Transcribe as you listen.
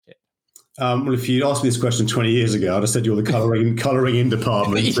Well, if you'd asked me this question 20 years ago, I'd have said you're the colouring in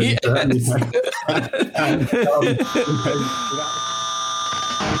department. Yes.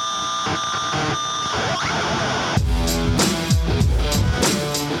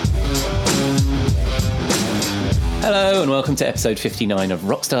 Hello and welcome to episode 59 of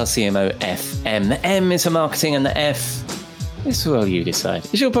Rockstar CMO FM. The M is for marketing and the F is for, well, you decide.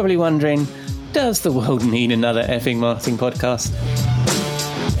 As you're probably wondering, does the world need another effing marketing podcast?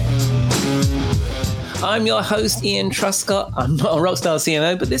 I'm your host, Ian Truscott. I'm not a Rockstar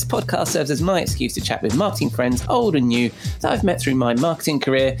CMO, but this podcast serves as my excuse to chat with marketing friends, old and new, that I've met through my marketing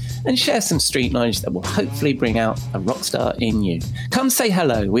career and share some street knowledge that will hopefully bring out a rockstar in you. Come say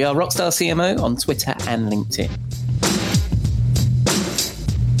hello. We are Rockstar CMO on Twitter and LinkedIn.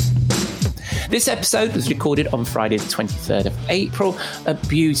 This episode was recorded on Friday the 23rd of April, a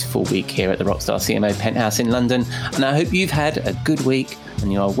beautiful week here at the Rockstar CMO Penthouse in London, and I hope you've had a good week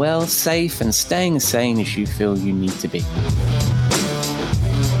and you are well, safe and staying as sane as you feel you need to be.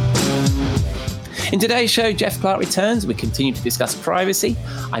 In today's show, Jeff Clark returns. We continue to discuss privacy.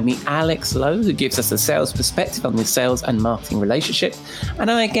 I meet Alex Lowe, who gives us a sales perspective on the sales and marketing relationship.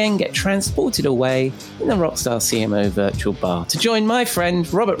 And I again get transported away in the Rockstar CMO virtual bar to join my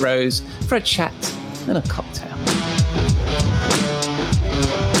friend Robert Rose for a chat and a cocktail.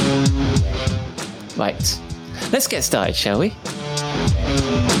 Right, let's get started, shall we?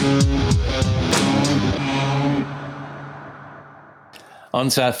 On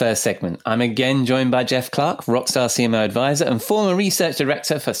to our first segment. I'm again joined by Jeff Clark, Rockstar CMO advisor and former research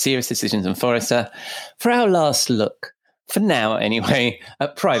director for Serious Decisions and Forrester, for our last look, for now anyway,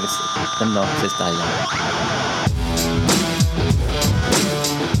 at privacy, the marketer's dilemma.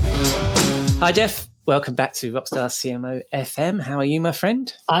 Hi, Jeff. Welcome back to Rockstar CMO FM. How are you, my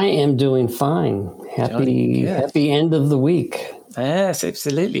friend? I am doing fine. Happy end of the week. Yes,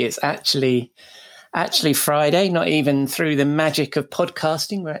 absolutely. It's actually Friday, not even through the magic of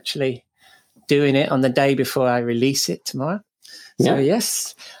podcasting. We're actually doing it on the day before I release it tomorrow. So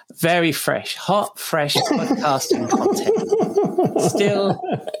yes, very fresh, hot, fresh podcasting content. Still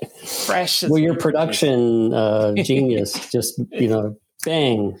fresh. Well, your production genius just,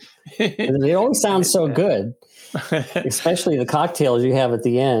 bang. And they always sound so good. Especially the cocktails you have at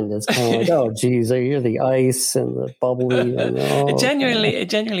the end. It's kind of like, oh, geez, I hear the ice and the bubbly. And, It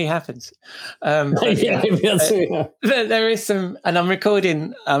genuinely happens. There is some, and I'm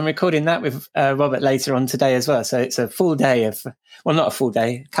recording that with Robert later on today as well. So it's a full day of, well, not a full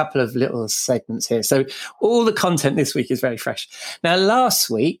day, a couple of little segments here. So all the content this week is very fresh. Now, last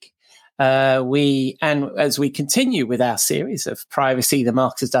week, as we continue with our series of Privacy, the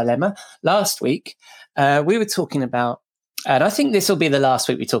Marketer's Dilemma, last week, we were talking about, and I think this will be the last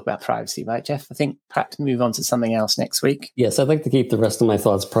week we talk about privacy, right, Jeff? I think perhaps move on to something else next week. Yes, I'd like to keep the rest of my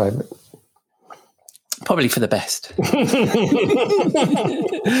thoughts private. Probably for the best.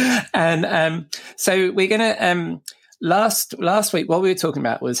 And so we're going to, last week, what we were talking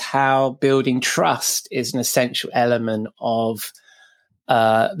about was how building trust is an essential element of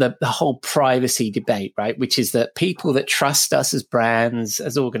the whole privacy debate, right? Which is that people that trust us as brands,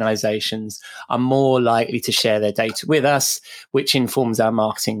 as organizations, are more likely to share their data with us, which informs our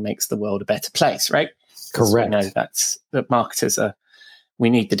marketing, makes the world a better place, right? Correct. We know that marketers we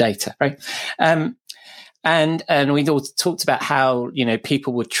need the data, right? And we all talked about how,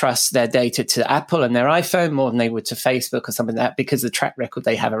 people would trust their data to Apple and their iPhone more than they would to Facebook or something like that, because of the track record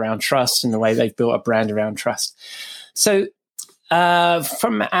they have around trust and the way they've built a brand around trust. So,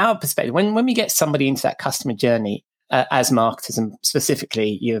 from our perspective, when we get somebody into that customer journey as marketers, and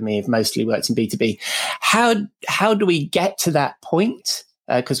specifically you and me have mostly worked in B2B, how do we get to that point?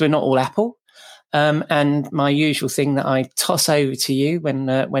 Because we're not all Apple. And my usual thing that I toss over to you when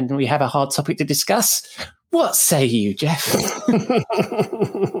we have a hard topic to discuss. What say you, Jeff?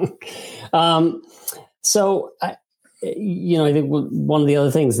 So, I think one of the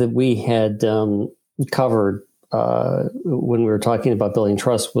other things that we had covered when we were talking about building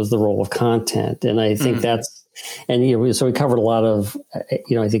trust was the role of content. And I think so we covered a lot of,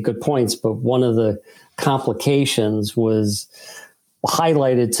 I think good points, but one of the complications was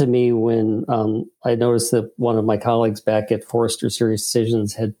highlighted to me when I noticed that one of my colleagues back at Forrester Serious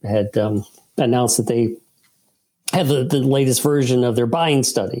Decisions had announced that they have the latest version of their buying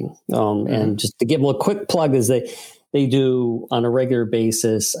study. And just to give them a quick plug, is they do on a regular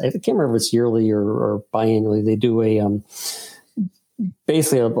basis, I can't remember if it's yearly or biannually, they do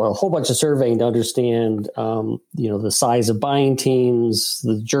basically a whole bunch of surveying to understand, the size of buying teams,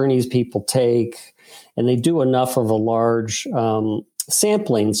 the journeys people take, and they do enough of a large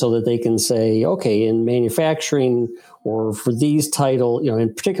sampling so that they can say, okay, in manufacturing, or for these title,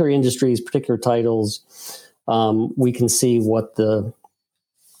 in particular industries, particular titles, we can see what the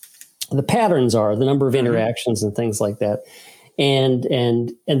patterns are, the number of interactions and things like that.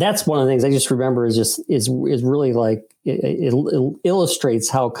 And that's one of the things I just remember is really like it illustrates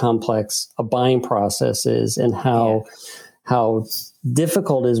how complex a buying process is, and how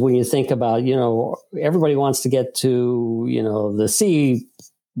difficult it is when you think about, everybody wants to get to,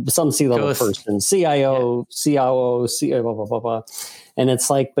 some C-level person, CIO, COO, blah, blah, blah, blah. And it's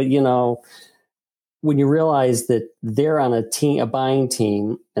like, but when you realize that they're on a buying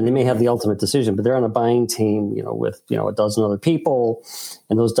team, and they may have the ultimate decision, but they're on a buying team, with, a dozen other people,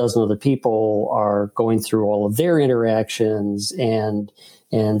 and those dozen other people are going through all of their interactions, and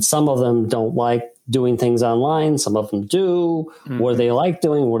some of them don't like doing things online. Some of them do. What do they like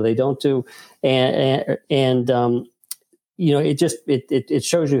doing? What do they don't do? And it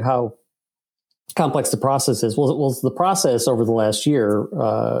shows you how complex the process is. Well, the process over the last year,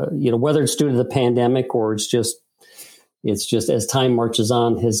 whether it's due to the pandemic or it's just as time marches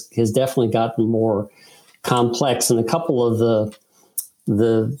on, has definitely gotten more complex. And a couple of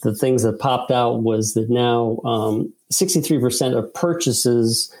the things that popped out was that now 63% of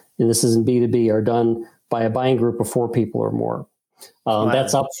purchases, and this is in B2B, are done by a buying group of 4 people or more. Wow.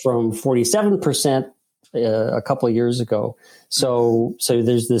 That's up from 47% a couple of years ago. So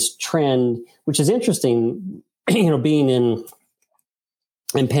there's this trend, which is interesting, being in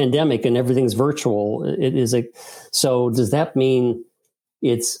pandemic and everything's virtual. It is so does that mean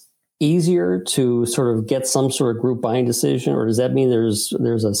it's easier to sort of get some sort of group buying decision, or does that mean there's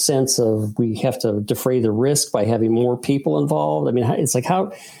a sense of we have to defray the risk by having more people involved? I mean, it's like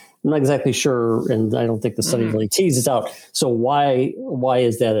how. I'm not exactly sure, and I don't think the study really teases out. So why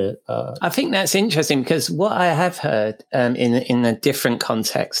is that I think that's interesting, because what I have heard in a different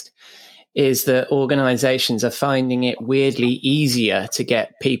context is that organizations are finding it weirdly easier to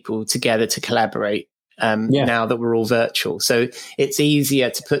get people together to collaborate now that we're all virtual. So it's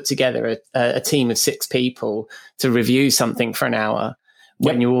easier to put together a team of 6 people to review something for an hour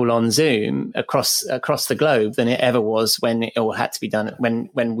when you're all on Zoom across the globe than it ever was when it all had to be done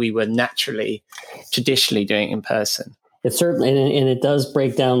when we were traditionally doing it in person. It certainly, and it does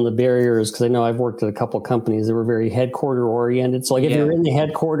break down the barriers, because I know I've worked at a couple of companies that were very headquarter oriented. So like if you're in the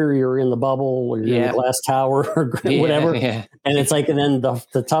headquarter, you're in the bubble, or you're in the glass tower or whatever. Yeah. And it's like, and then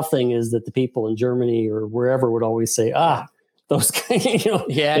the tough thing is that the people in Germany or wherever would always say, those guys,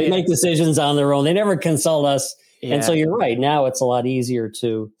 they make decisions on their own. They never consult us. Yeah. And so you're right. Now it's a lot easier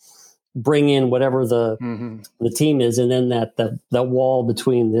to bring in whatever the team is, and then that wall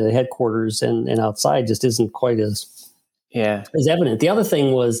between the headquarters and outside just isn't quite as evident. The other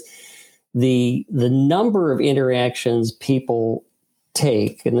thing was the number of interactions people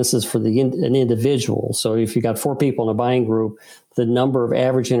take, and this is for an individual. So if you got 4 people in a buying group, the number of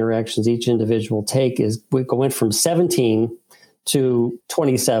average interactions each individual went from 17 to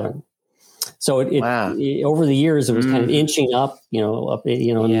 27. So it over the years, it was kind of inching up,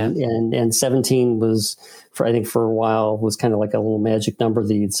 and 17 was, for a while, was kind of like a little magic number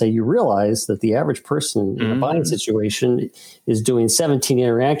that you'd say. You realize that the average person in a buying situation is doing 17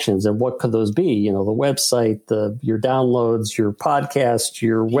 interactions. And what could those be? The website, your downloads, your podcast,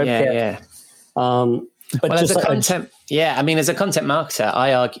 your webcast. But as a content marketer,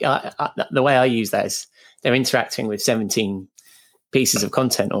 I argue the way I use that is they're interacting with 17 pieces of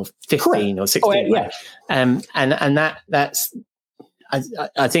content, or 15 or 16. And that's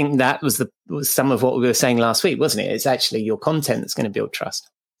I think that was some of what we were saying last week, wasn't it? It's actually your content that's going to build trust.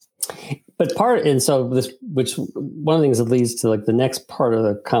 But one of the things that leads to like the next part of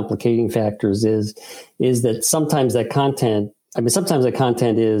the complicating factors is that sometimes that content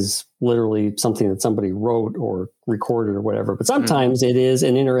is literally something that somebody wrote or recorded or whatever, but sometimes it is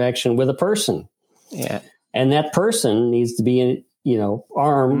an interaction with a person. Yeah. And that person needs to be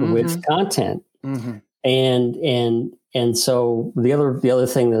armed with content. And so the other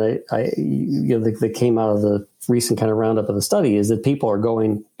thing that that came out of the recent kind of roundup of the study is that people are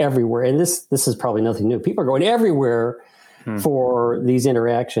going everywhere. And this is probably nothing new. People are going everywhere for these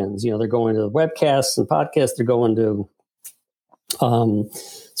interactions. They're going to webcasts and podcasts. They're going to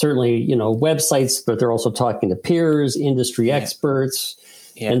certainly, websites, but they're also talking to peers, industry experts.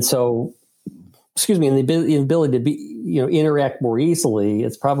 Yeah. And so, and the ability to interact more easily,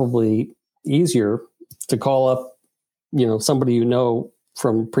 it's probably easier to call up, somebody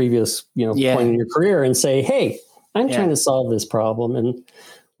from previous, point in your career and say, hey, I'm trying to solve this problem. And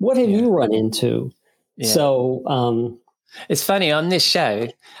what have you run into? Yeah. So it's funny, on this show,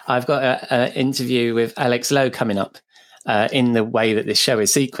 I've got an interview with Alex Lowe coming up. in the way that this show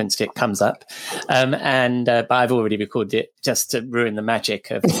is sequenced, it comes up. But I've already recorded it just to ruin the magic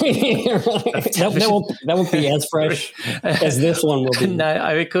of. that won't be as fresh as this one will be. No,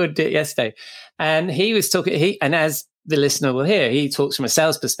 I recorded it yesterday, and he was talking. And as the listener will hear, he talks from a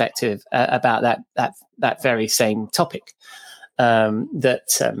sales perspective about that very same topic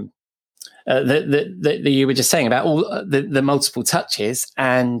that you were just saying about all the multiple touches,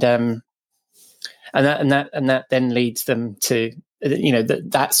 and that then leads them to,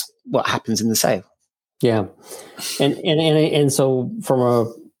 that's what happens in the sale. Yeah, and so from a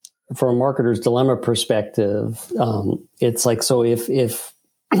marketer's dilemma perspective, it's like, so if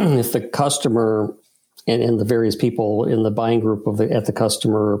if the customer and the various people in the buying group at the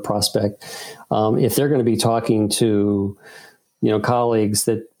customer or prospect, if they're going to be talking to colleagues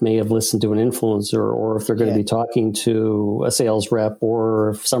that may have listened to an influencer, or if they're going to be talking to a sales rep, or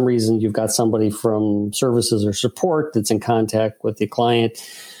if for some reason you've got somebody from services or support that's in contact with the client,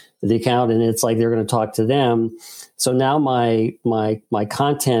 the account, and it's like they're going to talk to them. So now my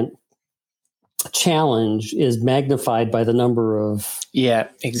content challenge is magnified by the number of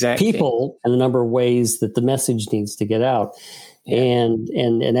people and the number of ways that the message needs to get out. And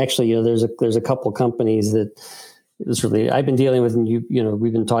actually, there's a couple companies that is really I've been dealing with, and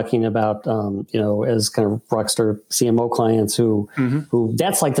we've been talking about as kind of rockstar CMO clients who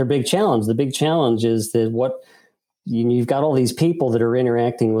that's like their big challenge. The big challenge is that you've got all these people that are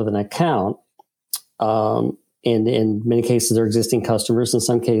interacting with an account. And in many cases, they're existing customers. In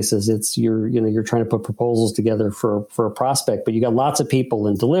some cases, it's you're trying to put proposals together for a prospect, but you got lots of people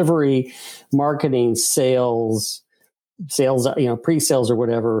in delivery, marketing, sales, pre-sales or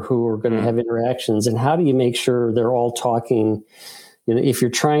whatever, who are going to have interactions. And how do you make sure they're all talking? If you're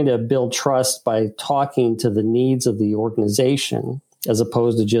trying to build trust by talking to the needs of the organization, as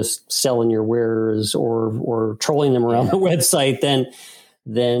opposed to just selling your wares or trolling them around the website,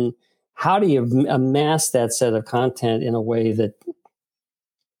 then how do you amass that set of content in a way that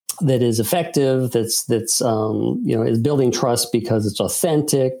is effective, that's is building trust because it's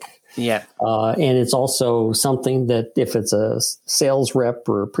authentic, and it's also something that if it's a sales rep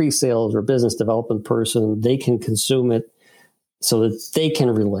or a pre-sales or business development person, they can consume it so that they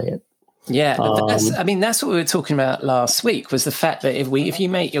can relay it. Yeah, that's what we were talking about last week, was the fact that if you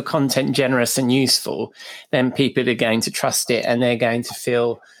make your content generous and useful, then people are going to trust it, and they're going to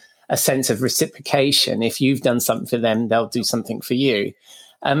feel a sense of reciprocation. If you've done something for them, they'll do something for you.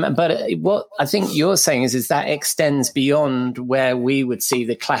 But what I think you're saying is that extends beyond where we would see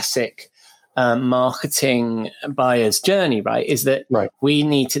the classic marketing buyer's journey, right? Is that we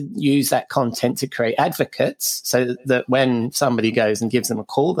need to use that content to create advocates, so that when somebody goes and gives them a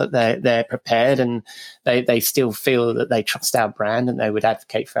call, that they're prepared and they still feel that they trust our brand and they would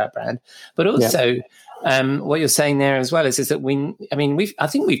advocate for our brand. But also, what you're saying there as well is that I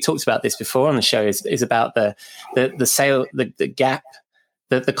think we've talked about this before on the show, is about the sale, the gap,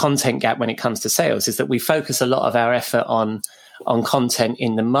 the content gap when it comes to sales, is that we focus a lot of our effort on content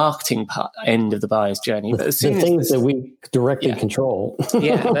in the marketing end of the buyer's journey, but as soon as things that we directly control.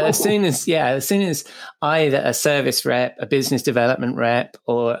 But as soon as either a service rep, a business development rep,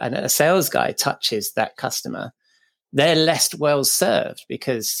 or a sales guy touches that customer, they're less well served,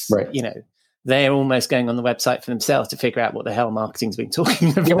 because they're almost going on the website for themselves to figure out what the hell marketing's been talking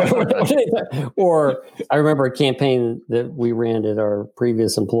about. Or I remember a campaign that we ran at our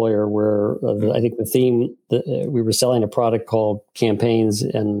previous employer where I think the theme, we were selling a product called Campaigns,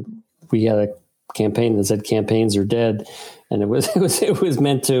 and we had a campaign that said "Campaigns are dead," and it was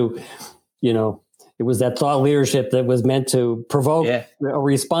meant to, it was that thought leadership that was meant to provoke a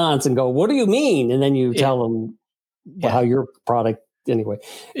response and go, "What do you mean?" And then you tell them how your product. Anyway,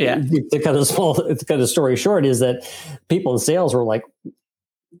 to cut a story short, is that people in sales were like,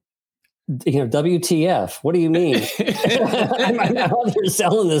 WTF? What do you mean? I'm out here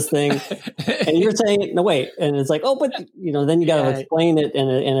selling this thing, and you're saying no, wait, and it's like, oh, but then you got to explain it,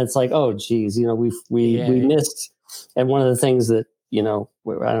 and it's like, oh, geez, we missed. And one of the things that I don't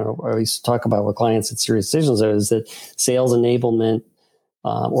know, I always talk about with clients at Serious Decisions is that sales enablement,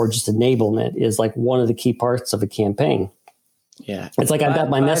 or just enablement, is like one of the key parts of a campaign. Yeah, it's like I've got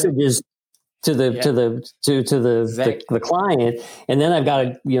my messages to the client, and then I've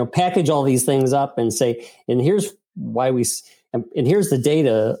got to package all these things up and say, and here's why and here's the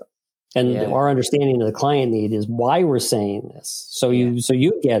data, and our understanding of the client need is why we're saying this. So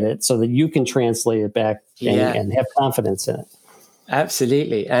you get it, so that you can translate it back and have confidence in it.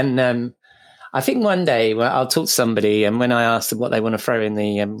 Absolutely, and I think one day I'll talk to somebody, and when I ask them what they want to throw in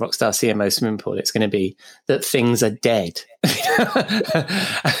the Rockstar CMO swimming pool, it's going to be that things are dead.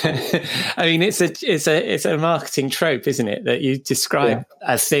 I mean, it's a marketing trope, isn't it? That you describe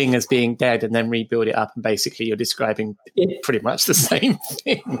a thing as being dead and then rebuild it up, and basically you're describing pretty much the same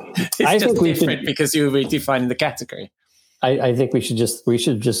thing. It's just different because you're redefining the category. I think we should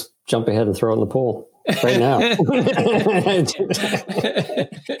just jump ahead and throw it in the pool right now.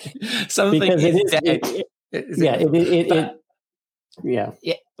 Something because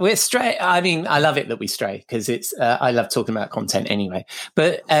we're stray. I mean, I love it that we stray because it's. I love talking about content anyway.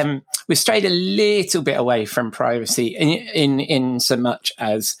 But we strayed a little bit away from privacy in so much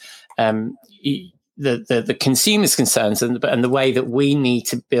as the consumer's concerns and the way that we need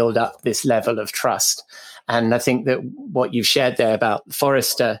to build up this level of trust. And I think that what you've shared there about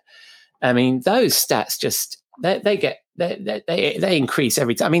Forrester, I mean, those stats just they increase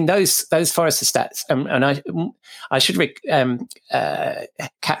every time. I mean, those Forrester stats, and I should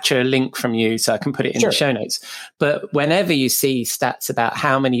capture a link from you so I can put it in the show notes. But whenever you see stats about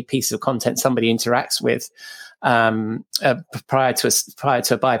how many pieces of content somebody interacts with prior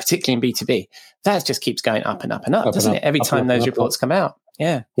to a buy, particularly in B2B, that just keeps going up and up and up, doesn't it? Every time those reports come out.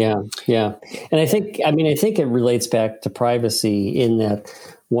 Yeah. And I think it relates back to privacy in that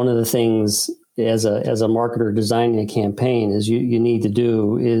one of the things as a marketer designing a campaign is you need to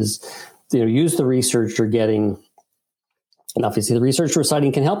do is, use the research you're getting. And obviously the research we're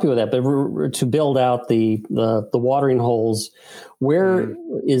citing can help you with that, but to build out the watering holes, where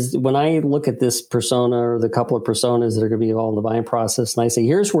is, when I look at this persona or the couple of personas that are going to be involved in the buying process, and I say,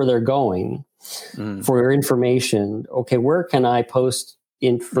 here's where they're going for your information. Okay, where can I post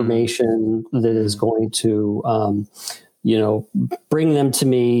information that is going to, bring them to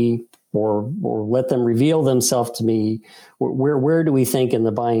me or let them reveal themselves to me? Where do we think in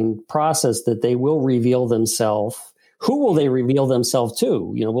the buying process that they will reveal themselves? Who will they reveal themselves to?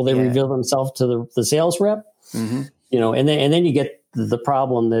 Will they reveal themselves to the sales rep? And then you get the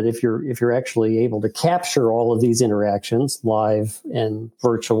problem that if you're actually able to capture all of these interactions, live and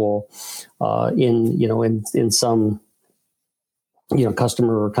virtual, in some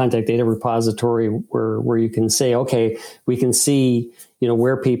customer or contact data repository where you can say, okay, we can see,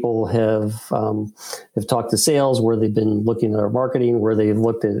 where people have talked to sales, where they've been looking at our marketing, where they've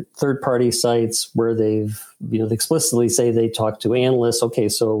looked at third-party sites, where they've, explicitly say they talk to analysts. Okay,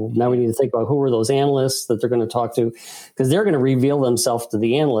 so now we need to think about who are those analysts that they're going to talk to, because they're going to reveal themselves to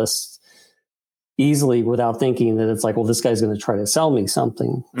the analysts easily without thinking that it's like, well, this guy's going to try to sell me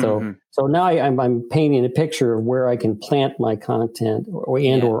something. So now I'm painting a picture of where I can plant my content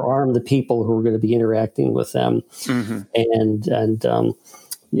or arm the people who are going to be interacting with them, and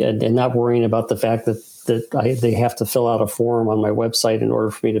not worrying about the fact that they have to fill out a form on my website in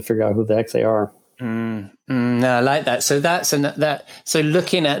order for me to figure out who the heck they are. No, I like that. So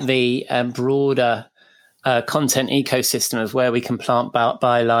looking at the broader content ecosystem of where we can plant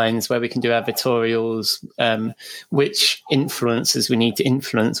bylines, where we can do advertorials, which influencers we need to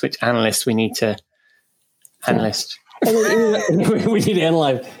influence, which analysts we need to analyst. We need to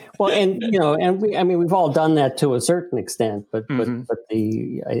analyze. Well, we've all done that to a certain extent, but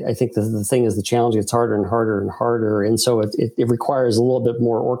I think the thing is the challenge gets harder and harder and harder, and so it requires a little bit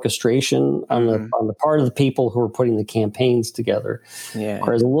more orchestration on the part of the people who are putting the campaigns together. It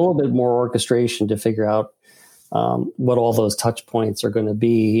requires a little bit more orchestration to figure out what all those touch points are going to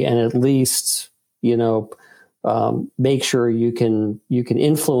be, and at least make sure you can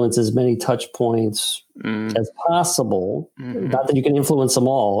influence as many touch points as possible. Not that you can influence them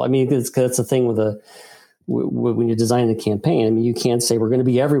all. I mean, that's the thing when you design a campaign. I mean, you can't say we're going to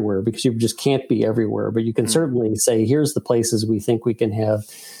be everywhere because you just can't be everywhere. But you can certainly say, here's the places we think we can have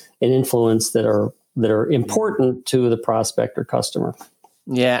an influence that are important to the prospect or customer.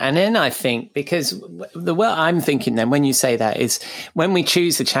 Yeah, and then I think, because the way I'm thinking then when you say that is when we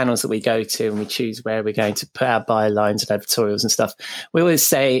choose the channels that we go to and we choose where we're going to put our bylines and editorials and stuff, we're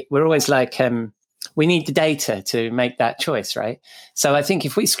always like, we need the data to make that choice, right? So I think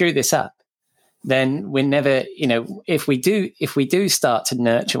if we screw this up, then we're never, if we do start to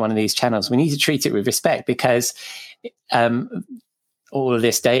nurture one of these channels, we need to treat it with respect, because all of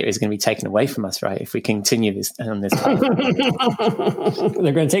this data is going to be taken away from us, right? If we continue this on this path.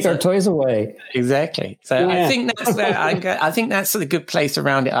 They're going to take our toys away. Exactly. So I think that's a good place to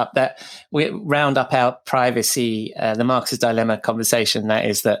round it up. That we round up our privacy, the marketer's dilemma conversation. That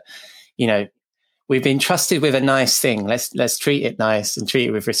is that, we've been trusted with a nice thing. Let's treat it nice and treat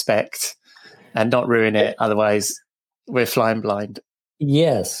it with respect, and not ruin it. Otherwise, we're flying blind.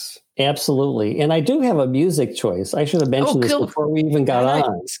 Yes. Absolutely. And I do have a music choice. I should have mentioned this before we even got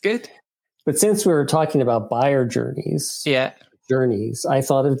on. It's good. But since we were talking about buyer journeys, I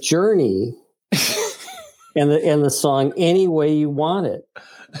thought of Journey and the song "Any Way You Want It."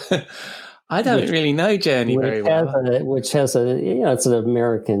 I don't really know Journey very well. Which has it's an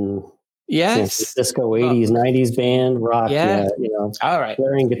American, yes, San Francisco 80s, 90s band rock. Yeah. All right,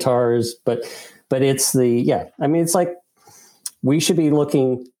 playing guitars, but it's it's like we should be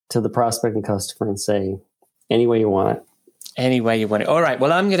looking to the prospecting customer and saying, "Any way you want it." Any way you want it. All right.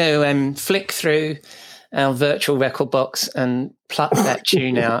 Well, I'm going to flick through our virtual record box and pluck that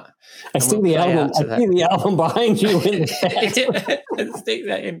tune out. I see the album behind you. Stick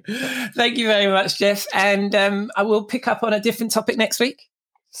that in. Thank you very much, Jeff. And I will pick up on a different topic next week.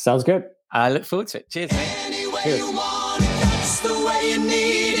 Sounds good. I look forward to it. Cheers, mate. Any way you want it, that's the way you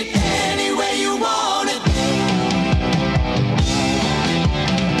need it. Any way you want it.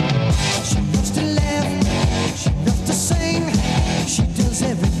 She loves to laugh, she loves to sing, she does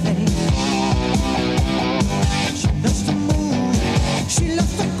everything. She loves to move, she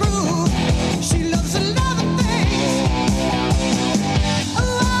loves to groove, she loves a lot of things.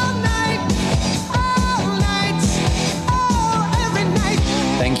 All night, every night.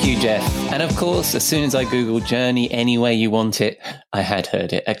 Thank you, Jeff. And of course, as soon as I Googled Journey, Any Way You Want It, I had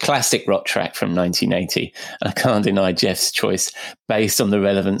heard it. A classic rock track from 1980. And I can't deny Jeff's choice based on the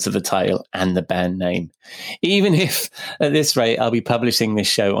relevance of the title and the band name. Even if, at this rate, I'll be publishing this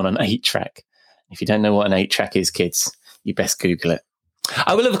show on an 8-track. If you don't know what an 8-track is, kids, you best Google it.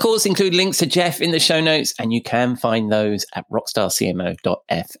 I will, of course, include links to Jeff in the show notes, and you can find those at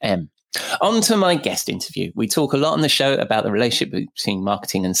rockstarcmo.fm. On to my guest interview. We talk a lot on the show about the relationship between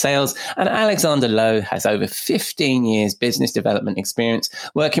marketing and sales, and Alexander Lowe has over 15 years business development experience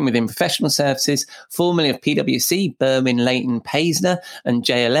working within professional services, formerly of PwC, Berwin, Leighton, Paisner, and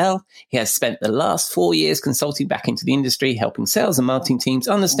JLL. He has spent the last 4 years consulting back into the industry, helping sales and marketing teams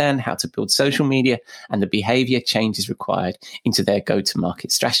understand how to build social media and the behavior changes required into their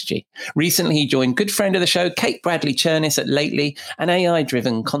go-to-market strategy. Recently, he joined good friend of the show, Kate Bradley-Chernis at Lately, an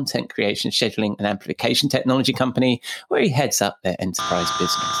AI-driven content creation, scheduling and amplification technology company where he heads up their enterprise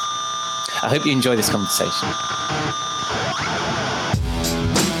business. I hope you enjoy this conversation.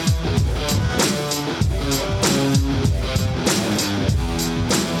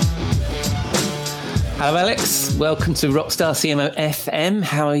 Hello, Alex. Welcome to Rockstar CMO FM.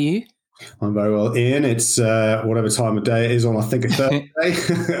 How are you? I'm very well, Ian. It's whatever time of day it is on, I think, a Thursday.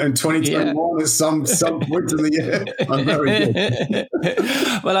 And 2021 is some point in the year. I'm very good.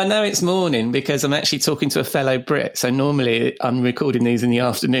 Well, I know it's morning because I'm actually talking to a fellow Brit. So normally I'm recording these in the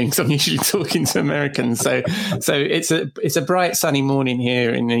afternoon because I'm usually talking to Americans. So it's a bright, sunny morning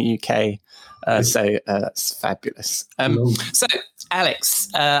here in the UK. So that's fabulous. So, Alex,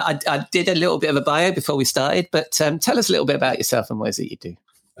 I did a little bit of a bio before we started, but tell us a little bit about yourself and what is it you do?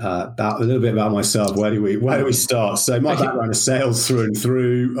 About a little bit about myself. Where do we start? So my background is sales through and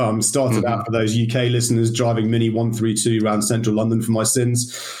through. Started out for those UK listeners driving Mini 132 around central London for my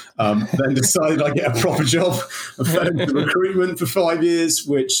sins. Then decided I'd get a proper job. I fell into recruitment for 5 years,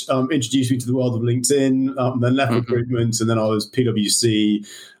 which introduced me to the world of LinkedIn. Then left recruitment, and then I was PwC.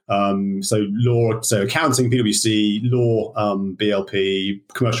 So accounting, PwC, law, BLP,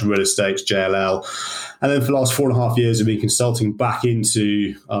 commercial real estate, JLL. And then for the last 4.5 years, I've been consulting back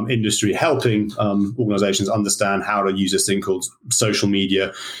into industry, helping organizations understand how to use this thing called social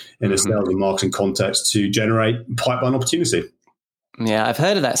media in a sales and marketing context to generate pipeline opportunity. Yeah, I've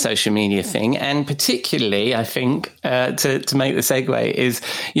heard of that social media thing. And particularly, I think, to make the segue, is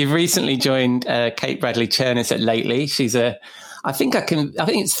you've recently joined Kate Bradley-Chernis at Lately. I think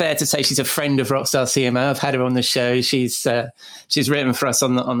it's fair to say she's a friend of Rockstar CMO. I've had her on the show. She's written for us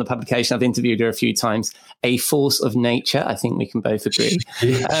on the publication. I've interviewed her a few times. A force of nature. I think we can both agree.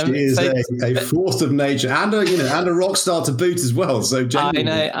 She is a force of nature and a rock star to boot as well. So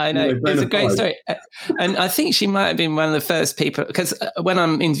I know. It's a great story. And I think she might have been one of the first people, because when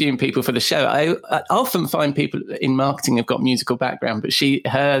I'm interviewing people for the show, I often find people in marketing have got musical background, but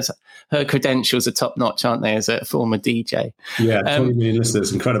her credentials are top notch, aren't they, as a former DJ? Yeah, 20 million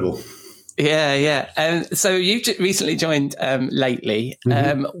listeners, incredible. Yeah. So you've recently joined Lately.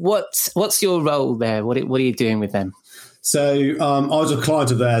 What's your role there? What are you doing with them? So I was a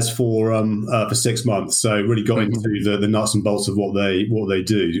client of theirs for 6 months. So really got into the nuts and bolts of what they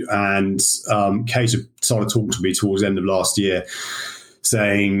do. And Kate started talking to me towards the end of last year,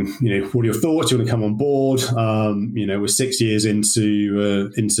 saying, what are your thoughts? Do you want to come on board? We're 6 years into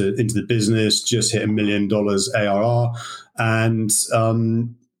the business, just hit $1 million ARR, and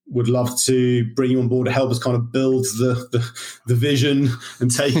would love to bring you on board to help us kind of build the vision and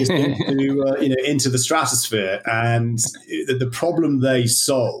take us into the stratosphere. And the problem they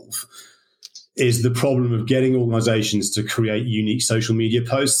solve is the problem of getting organizations to create unique social media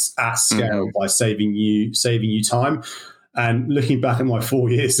posts at scale by saving you time. And looking back at my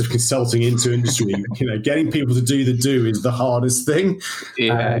 4 years of consulting into industry, getting people to do the do is the hardest thing.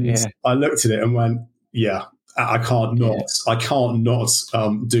 I looked at it and went, I can't not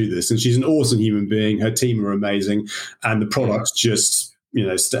do this. And she's an awesome human being. Her team are amazing, and the product's just, in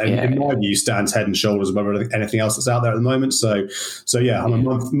my view, stands head and shoulders above anything else that's out there at the moment. So I'm a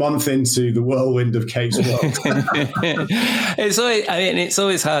month into the whirlwind of Kate's world. It's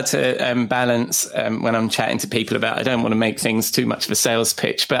always hard to balance when I'm chatting to people about. I don't want to make things too much of a sales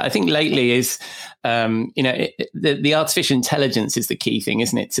pitch, but I think lately is. The artificial intelligence is the key thing,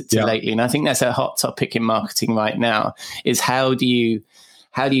 isn't it? To lately, and I think that's a hot topic in marketing right now. Is how do you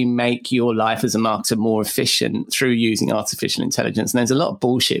make your life as a marketer more efficient through using artificial intelligence? And there's a lot of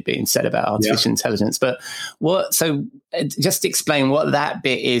bullshit being said about artificial intelligence, but just explain what that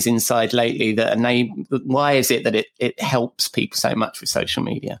bit is inside lately why is it that it helps people so much with social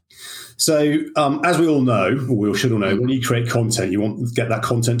media? So as we all know, or we should all know, when you create content, you want to get that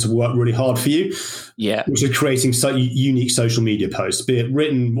content to work really hard for you, which is creating unique social media posts, be it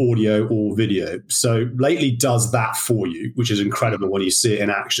written, audio, or video. So Lately does that for you, which is incredible when you see it in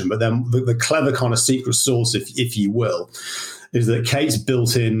action. But then the clever kind of secret sauce, if you will, is that Kate's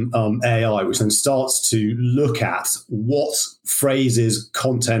built in AI, which then starts to look at what phrases,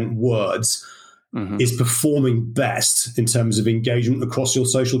 content, words is performing best in terms of engagement across your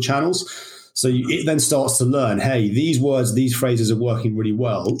social channels. So it then starts to learn, hey, these words, these phrases are working really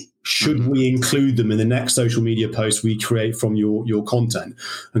well. Should we include them in the next social media post we create from your content?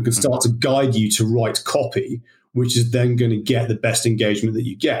 And can start to guide you to write copy, which is then going to get the best engagement that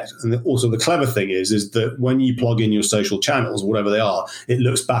you get. And also the clever thing is that when you plug in your social channels, whatever they are, it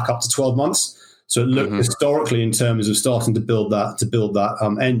looks back up to 12 months. So it looked historically in terms of starting to build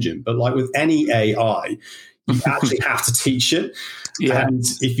that engine. But like with any AI, you actually have to teach it. And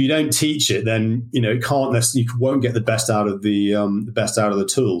if you don't teach it, then it can't necessarily, you won't get the best out of the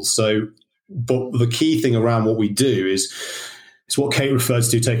tools. So, but the key thing around what we do is it's what Kate refers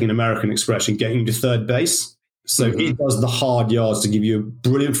to, taking an American expression, getting to third base. So it does the hard yards to give you a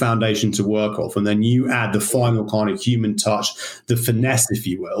brilliant foundation to work off, and then you add the final kind of human touch, the finesse, if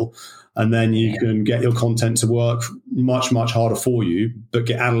you will. And then you can get your content to work much, much harder for you, but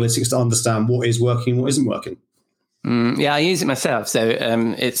get analytics to understand what is working and what isn't working. I use it myself, so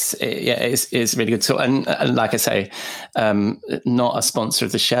it's really good. So, and like I say, not a sponsor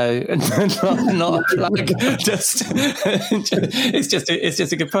of the show, not like it's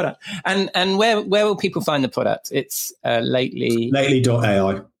just a good product. And where will people find the product? It's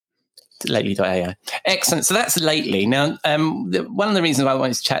lately.ai. Lately.ai. Excellent. So that's Lately. Now, one of the reasons why I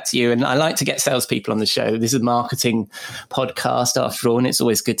wanted to chat to you, and I like to get salespeople on the show. This is a marketing podcast after all, and it's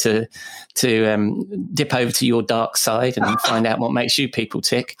always good to dip over to your dark side and find out what makes you people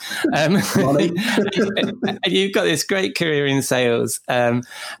tick. You've got this great career in sales, and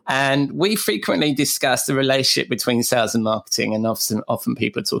we frequently discuss the relationship between sales and marketing. And often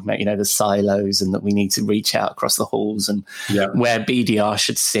people are talking about the silos, and that we need to reach out across the halls, and where BDR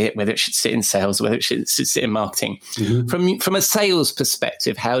should sit, whether it should sit in sales, whether it should sit in marketing. From a sales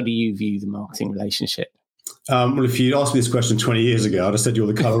perspective, how do you view the marketing relationship? Well, if you'd asked me this question 20 years ago, I'd have said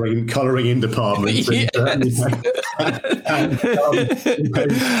you're the colouring in department. I'm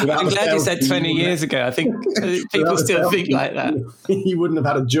glad you said 20 years ago. I think people still think like that. You wouldn't have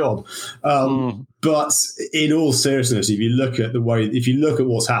had a job. But in all seriousness, if you look at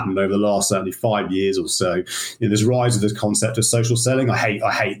what's happened over the last certainly 5 years or so, there's rise of this concept of social selling. I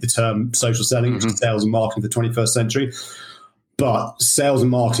hate the term social selling, which is sales and marketing for the 21st century. But sales and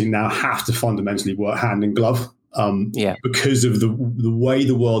marketing now have to fundamentally work hand in glove. Because of the way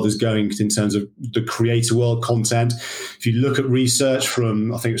the world is going in terms of the creator world content. If you look at research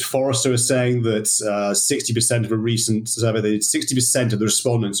from, I think it's Forrester is saying that 60% of a recent survey, 60% of the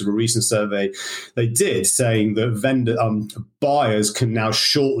respondents of a recent survey they did, saying that buyers can now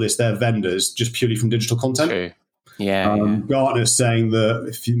shortlist their vendors just purely from digital content. True. Gartner's saying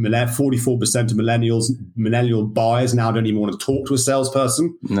that 44% of millennial buyers now don't even want to talk to a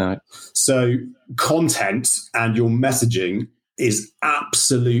salesperson. No. So content and your messaging is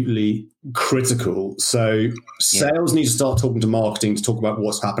absolutely critical. So sales need to start talking to marketing to talk about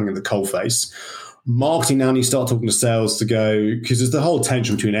what's happening in the coalface. Marketing now needs to start talking to sales to go, because there's the whole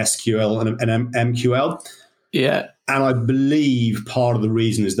tension between SQL and MQL. Yeah. And I believe part of the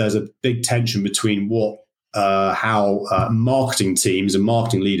reason is there's a big tension between how marketing teams and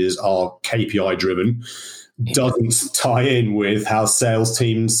marketing leaders are KPI driven doesn't tie in with how sales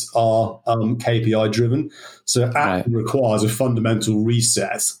teams are KPI driven. So it requires a fundamental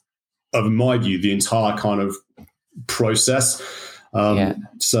reset in my view, the entire kind of process.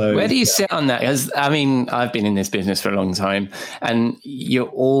 So where do you sit on that? Because I mean, I've been in this business for a long time, and you're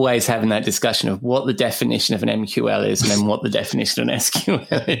always having that discussion of what the definition of an MQL is and then what the definition of an SQL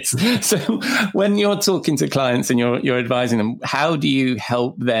is. So when you're talking to clients and you're advising them, how do you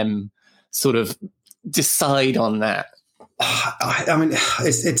help them sort of decide on that? I mean,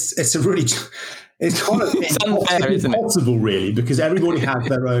 it's a really... It's kind of unfair, isn't it? impossible, really, because everybody has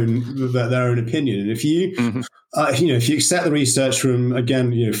their own opinion. And if you, if you accept the research from,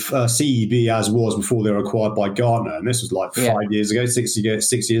 again, CEB as was before they were acquired by Gartner, and this was like 5 years ago, 6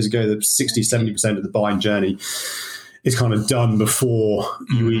 years ago, that 60-70% of the buying journey is kind of done before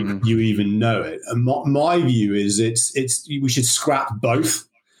you even know it. And my view is we should scrap both.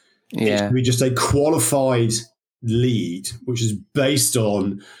 Yeah, we just a qualified lead, which is based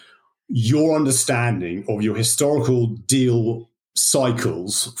on your understanding of your historical deal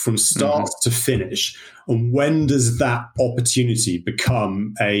cycles from start to finish, and when does that opportunity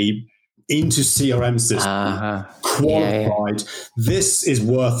become into CRM system qualified? This is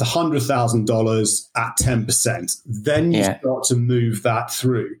worth $100,000 at 10%. Then you start to move that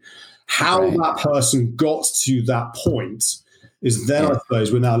through. How that person got to that point is then, I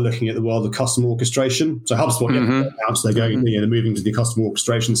suppose, we're now looking at the world of customer orchestration. So HubSpot announced they're going, they're moving to the customer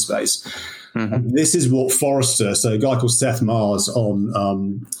orchestration space. And this is what Forrester, so a guy called Seth Mars on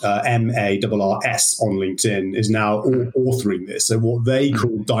MARRS on LinkedIn, is now authoring this. So what they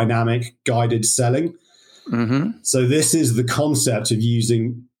call dynamic guided selling. So this is the concept of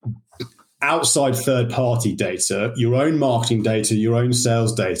using outside third-party data, your own marketing data, your own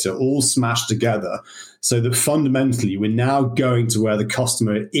sales data, all smashed together, so that fundamentally we're now going to where the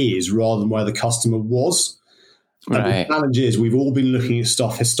customer is rather than where the customer was. And the challenge is we've all been looking at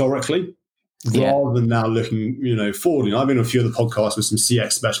stuff historically rather than now looking, forward. And I've been on a few other podcasts with some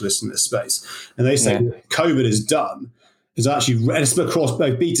CX specialists in this space, and they say what COVID has done is actually, and it's across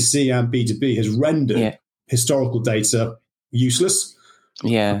both B2C and B2B, has rendered historical data useless.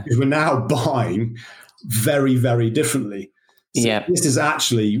 Because we're now buying very, very differently. So this is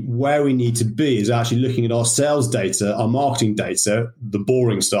actually where we need to be, is actually looking at our sales data, our marketing data, the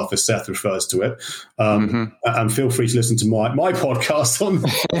boring stuff, as Seth refers to it. And feel free to listen to my podcast on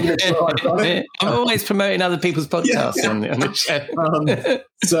I'm always promoting other people's podcasts on the show.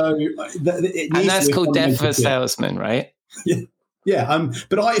 And that's called Death for Salesmen, right?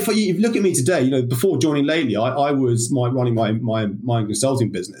 But if you look at me today, before joining Lately, I was running my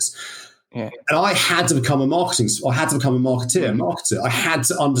consulting business. And I had to become a marketer, marketer. I had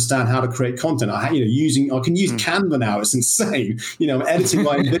to understand how to create content. I can use Canva now. It's insane. I'm editing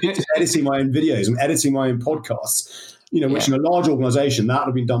my own videos. I'm editing my own podcasts. Which in a large organization that would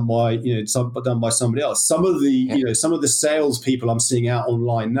have been done by somebody else. Some of the sales people I'm seeing out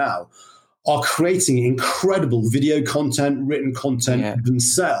online now are creating incredible video content, written content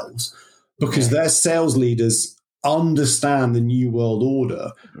themselves, because their sales leaders understand the new world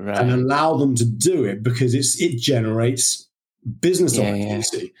order and allow them to do it, because it generates business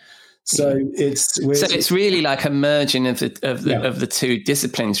opportunity. So it's really like a merging of the two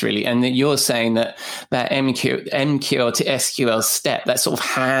disciplines, really. And that you're saying that MQ to SQL step, that sort of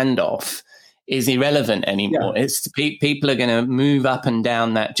handoff, is irrelevant anymore. It's people are going to move up and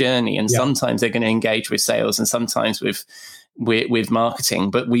down that journey, and sometimes they're going to engage with sales and sometimes with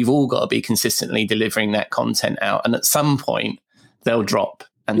marketing, but we've all got to be consistently delivering that content out, and at some point they'll drop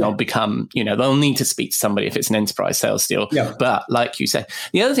and they'll become, they'll need to speak to somebody if it's an enterprise sales deal. But like you said,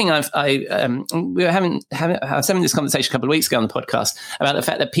 the other thing we were having this conversation a couple of weeks ago on the podcast about the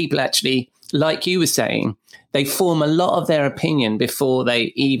fact that people actually, like you were saying, they form a lot of their opinion before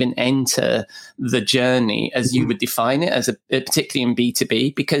they even enter the journey, as you would define it, particularly in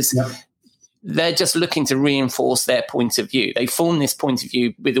B2B, because they're just looking to reinforce their point of view. They form this point of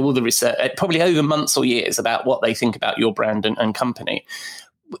view with all the research, probably over months or years, about what they think about your brand and company.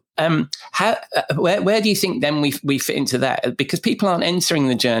 Where do you think then we fit into that? Because people aren't entering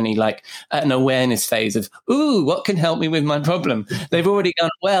the journey like at an awareness phase of, what can help me with my problem? They've already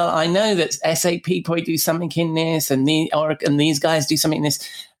gone, well, I know that SAP probably do something in this, and these guys do something in this,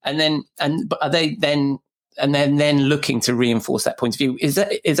 and then looking to reinforce that point of view. Is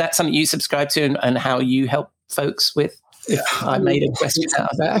that something you subscribe to, and how you help folks with? If I made a question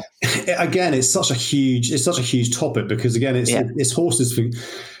out of that. Again, it's such a huge topic, because again, it's horses for.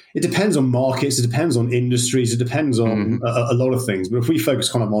 It depends on markets, it depends on industries, it depends on a lot of things. But if we focus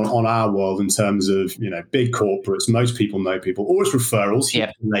kind of on our world in terms of, big corporates, most people know people, or it's referrals,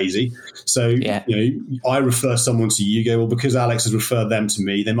 lazy. So, I refer someone to you, go, well, because Alex has referred them to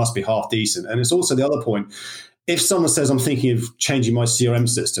me, they must be half decent. And it's also the other point if someone says, I'm thinking of changing my CRM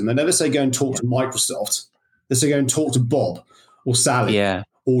system, they never say go and talk to Microsoft. They say go and talk to Bob or Sally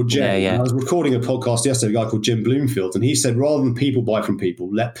or Jen. Yeah. I was recording a podcast yesterday, a guy called Jim Bloomfield, and he said, rather than people buy from people,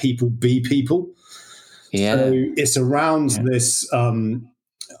 let people be people. Yeah. So it's around this,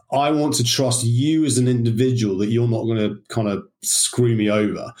 I want to trust you as an individual that you're not going to kind of screw me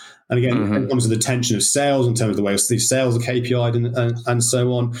over. And again, it comes to the tension of sales in terms of the way these sales are KPI'd and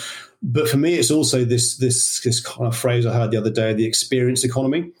so on. But for me, it's also this kind of phrase I heard the other day, the experience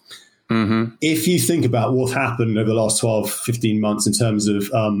economy. If you think about what happened over the last 12, 15 months in terms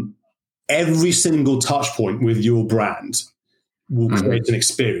of every single touch point with your brand will create an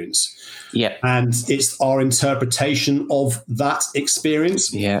experience. Yeah. And it's our interpretation of that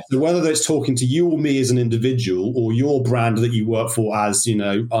experience. Yeah. So whether it's talking to you or me as an individual or your brand that you work for as, in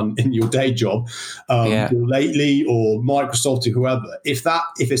your day job, or lately, or Microsoft or whoever, if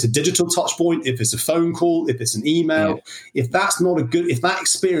it's a digital touch point, if it's a phone call, if it's an email, if that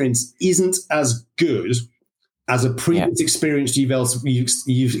experience isn't as good as a previous experience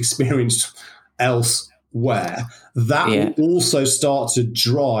you've experienced elsewhere, that will also start to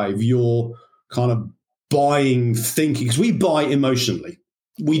drive your kind of buying thinking, because we buy emotionally.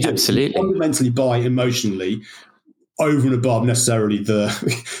 We do. Absolutely. We fundamentally buy emotionally over and above necessarily the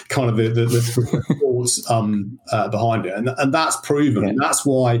kind of the thoughts behind it. And that's proven. And that's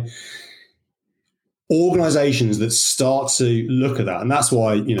why organizations that start to look at that, and that's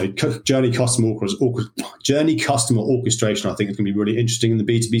why, journey customer orchestration, I think is going to be really interesting in the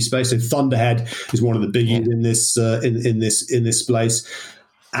B2B space. So Thunderhead is one of the biggies in this space,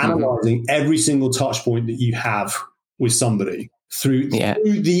 analyzing every single touch point that you have with somebody through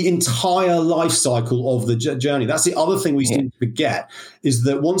the entire life cycle of the journey. That's the other thing we seem to forget, is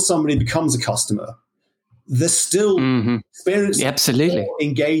that once somebody becomes a customer, they're still experiencing, absolutely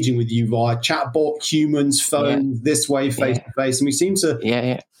engaging with you via chatbot, humans, phone, this way, face to face, and we seem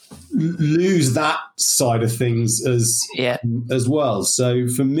to lose that side of things as well. So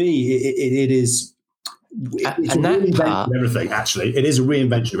for me, it is it's and a that reinvention part of everything. Actually, it is a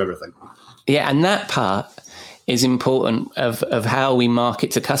reinvention of everything. Yeah, and that part is important of how we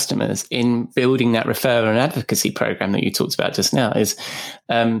market to customers in building that referral and advocacy program that you talked about just now. Is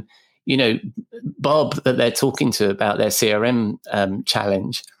Bob that they're talking to about their CRM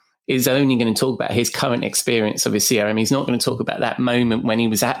challenge is only going to talk about his current experience of his CRM. He's not going to talk about that moment when he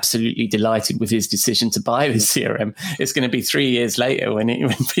was absolutely delighted with his decision to buy the CRM. It's going to be 3 years later when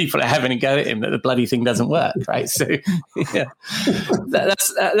people are having a go at him that the bloody thing doesn't work, right? So,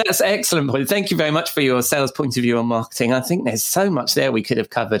 that's excellent point. Thank you very much for your sales point of view on marketing. I think there's so much there we could have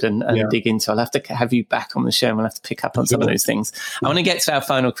covered and dig into. I'll have to have you back on the show and we'll have to pick up on some of those things. I want to get to our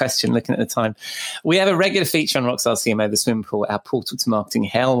final question, looking at the time. We have a regular feature on Rockstar CMO, the Swimming Pool, our portal to marketing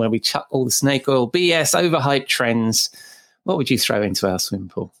hell, where we chuck all the snake oil, BS, overhyped trends. What would you throw into our swimming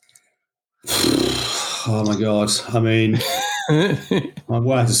pool? Oh my God. I mean,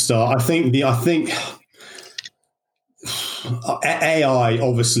 where to start? I think AI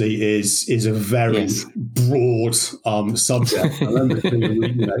obviously is a very broad subject. I remember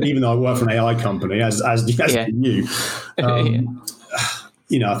even though I work for an AI company, as you,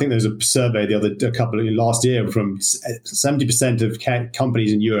 I think there was a survey last year from 70% of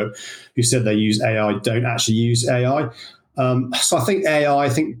companies in Europe who said they use AI don't actually use AI. So I think AI. I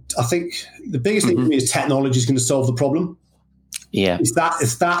think the biggest thing for me is technology is going to solve the problem. Yeah, it's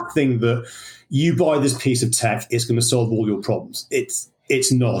that thing that you buy this piece of tech, it's going to solve all your problems. It's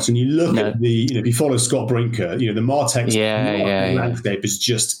not. And you look at if you follow Scott Brinker, the MarTech landscape is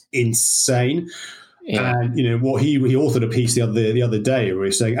just insane. Yeah. And what he authored a piece the other day where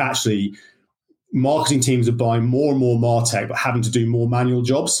he's saying actually marketing teams are buying more and more MarTech but having to do more manual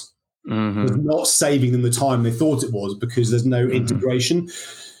jobs. It's not saving them the time they thought it was because there's no integration.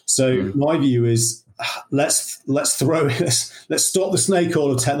 So my view is let's stop the snake oil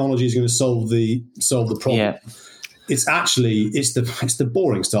of technology is going to solve the problem. Yeah. It's the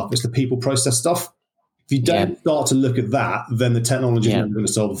boring stuff. It's the people process stuff. If you don't start to look at that, then the technology is never going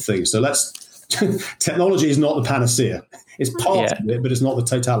to solve the thing. So technology is not the panacea. It's part of it, but it's not the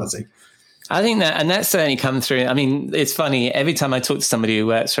totality. I think that's certainly come through. I mean, it's funny. Every time I talk to somebody who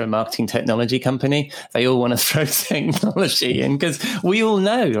works for a marketing technology company, they all want to throw technology in because we all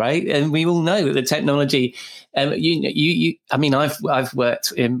know, right? And we all know that the technology. I mean, I've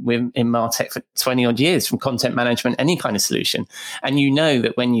worked in MarTech for 20 odd years, from content management, any kind of solution, and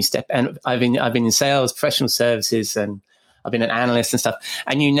that when you step, and I've been in sales, professional services, and I've been an analyst and stuff,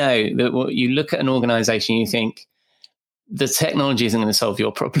 and that you look at an organization, you think, the technology isn't going to solve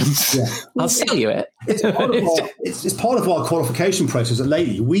your problems. Yeah. I'll sell you it. It's part of our qualification process at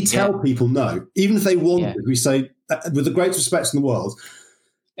Lately. We tell people no, even if they want it. We say, with the greatest respect in the world,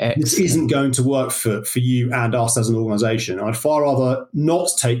 this isn't going to work for you and us as an organization. I'd far rather not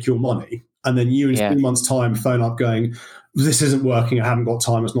take your money and then you in 3 months' time phone up going, this isn't working, I haven't got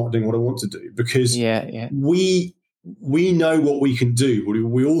time, it's not doing what I want to do. Because we know what we can do, but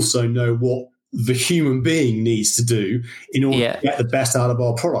we also know what the human being needs to do in order to get the best out of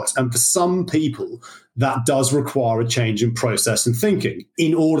our products. And for some people, that does require a change in process and thinking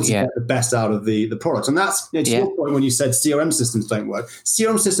in order to get the best out of the products. And that's, to your point when you said CRM systems don't work.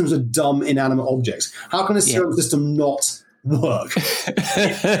 CRM systems are dumb, inanimate objects. How can a CRM system not work?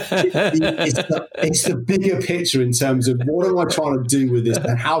 It's the bigger picture in terms of what am I trying to do with this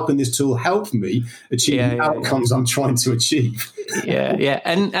and how can this tool help me achieve the outcomes I'm trying to achieve.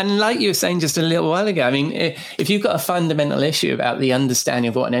 And like you were saying just a little while ago, I mean, if you've got a fundamental issue about the understanding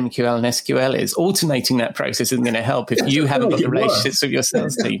of what an MQL and SQL is, automating that process isn't going to help if you haven't got the relationships with your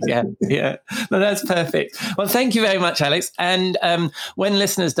sales team. No, that's perfect. Well, thank you very much, Alex. And when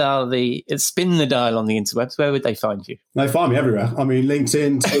listeners spin the dial on the interwebs, where would they find you? They find me everywhere. I mean,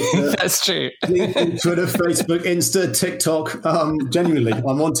 LinkedIn, Twitter. That's true. LinkedIn, Twitter, Facebook, Insta, TikTok. Genuinely,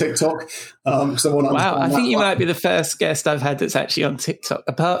 I'm on TikTok. I think you might be the first guest I've had that's actually on TikTok,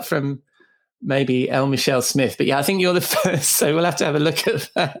 apart from maybe El Michelle Smith. But I think you're the first, so we'll have to have a look at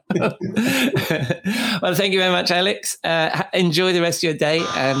that. Well, thank you very much, Alex. Enjoy the rest of your day,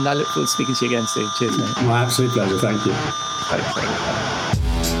 and I look forward to speaking to you again soon. Cheers, mate. My absolute pleasure. Thank you. Thanks.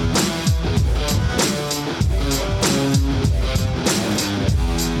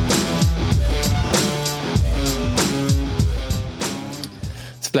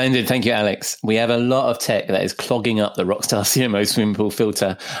 Splendid. Thank you, Alex. We have a lot of tech that is clogging up the Rockstar CMO swimming pool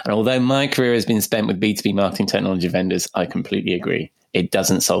filter. And although my career has been spent with B2B marketing technology vendors, I completely agree. It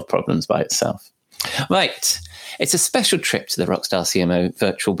doesn't solve problems by itself. Right. It's a special trip to the Rockstar CMO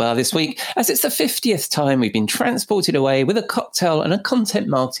virtual bar this week, as it's the 50th time we've been transported away with a cocktail and a content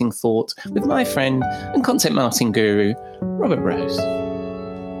marketing thought with my friend and content marketing guru, Robert Rose.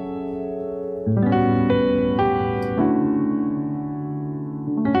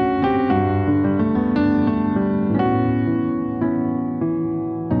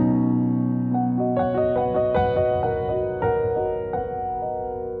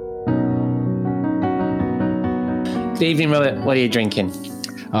 Good evening, Robert. What are you drinking?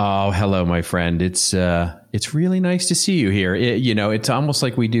 Oh, hello, my friend. It's really nice to see you here. It's almost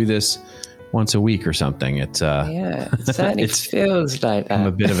like we do this once a week or something. It certainly feels like that. I'm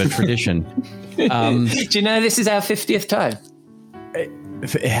a bit of a tradition. Do you know this is our 50th time?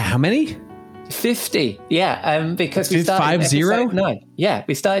 How many? 50. Yeah, because we started 50? episode 9. Yeah,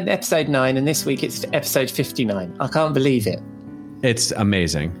 we started episode 9, and this week it's episode 59. I can't believe it. It's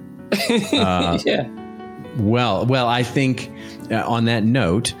amazing. Yeah. Well, I think on that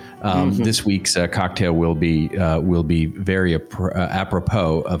note, this week's cocktail will be very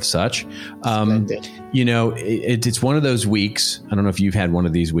apropos of such. It's one of those weeks. I don't know if you've had one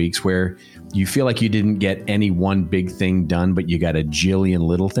of these weeks where you feel like you didn't get any one big thing done, but you got a jillion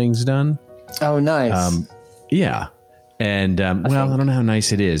little things done. Oh, nice. Yeah. And, I don't know how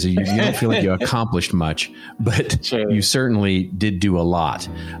nice it is. You don't feel like you accomplished much, but you certainly did do a lot.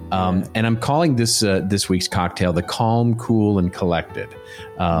 And I'm calling this week's cocktail the Calm, Cool, and Collected,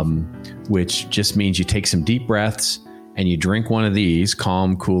 which just means you take some deep breaths and you drink one of these,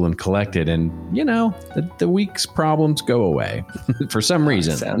 Calm, Cool, and Collected, and, the week's problems go away for some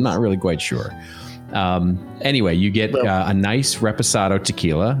reason. I'm not really quite sure. Anyway, you get a nice Reposado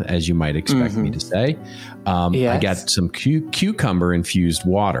tequila, as you might expect me to say. I got some cucumber infused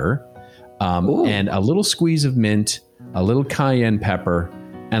water, and a little squeeze of mint, a little cayenne pepper,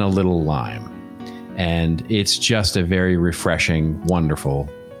 and a little lime. And it's just a very refreshing, wonderful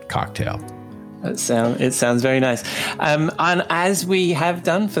cocktail. It sounds very nice. And as we have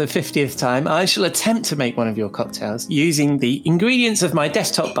done for the 50th time, I shall attempt to make one of your cocktails using the ingredients of my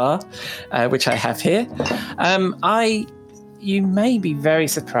desktop bar, which I have here. You may be very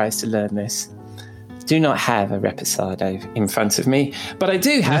surprised to learn this. Do not have a Reposado in front of me, but I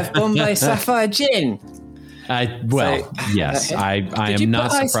do have Bombay Sapphire Gin. Yes, I am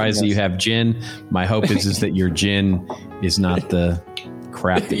not surprised that you have gin. My hope is that your gin is not the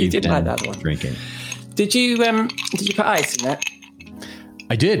crap that you've been drinking. Did you put ice in that?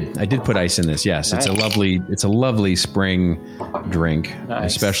 I did put ice in this. Yes, nice. It's a lovely spring drink,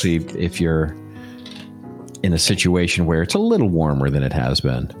 especially if you're in a situation where it's a little warmer than it has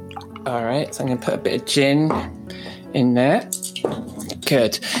been. All right, so I'm going to put a bit of gin in there.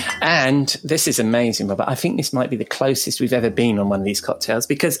 Good. And this is amazing, Robert. I think this might be the closest we've ever been on one of these cocktails,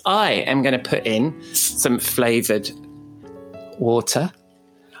 because I am going to put in some flavoured water.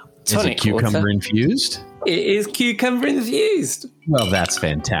 Is it cucumber water. Infused? It is cucumber infused. Well, that's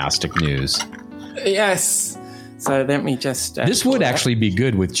fantastic news. Yes. So let me just. This would actually be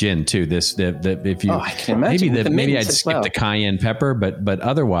good with gin too. If you, I can imagine. Maybe I'd skip the cayenne pepper, but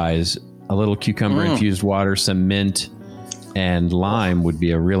otherwise, a little cucumber infused water, some mint, and lime would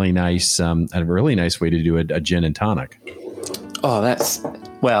be a really nice way to do a gin and tonic. Oh,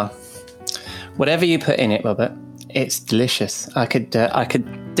 whatever you put in it, Robert, it's delicious. I could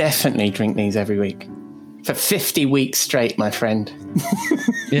definitely drink these every week for 50 weeks straight, my friend.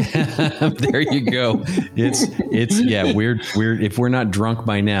 Yeah, there you go. It's weird. If we're not drunk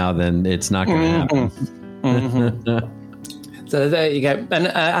by now, then it's not going to happen. Mm-hmm. So there you go. And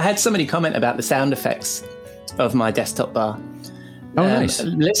I had somebody comment about the sound effects of my desktop bar. Oh, nice.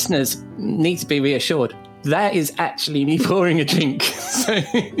 Listeners need to be reassured. That is actually me pouring a drink. So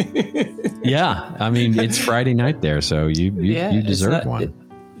yeah, I mean, it's Friday night there, so you deserve one.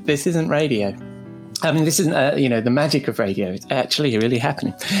 This isn't radio. I mean, this isn't, the magic of radio. It's actually really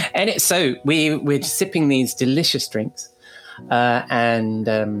happening. And so we're sipping these delicious drinks. Sorry,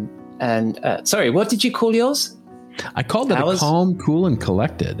 what did you call yours? I called it a calm, cool, and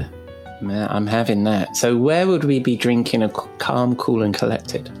collected. Man, I'm having that. So where would we be drinking a calm, cool, and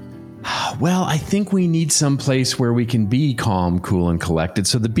collected? Well, I think we need some place where we can be calm, cool, and collected.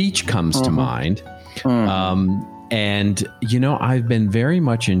 So the beach comes to mind. And, I've been very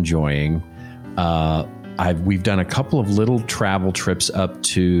much enjoying... we've done a couple of little travel trips up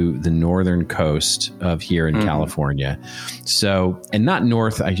to the northern coast of here in California. So, and not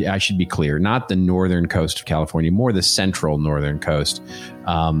north, I should be clear, not the northern coast of California, more the central northern coast,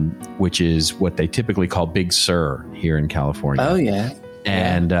 which is what they typically call Big Sur here in California. Oh, yeah.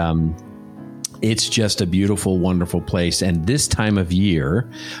 And it's just a beautiful, wonderful place. And this time of year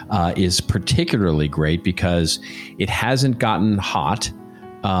is particularly great because it hasn't gotten hot.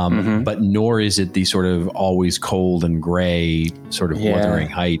 But nor is it the sort of always cold and gray sort of Wuthering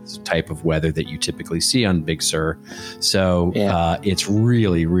Heights type of weather that you typically see on Big Sur. So it's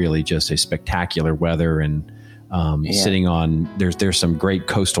really, really just a spectacular weather. And sitting on, there's some great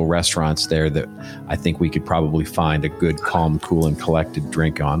coastal restaurants there that I think we could probably find a good, calm, cool, and collected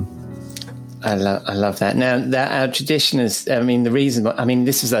drink on. I love that. Now, our tradition is,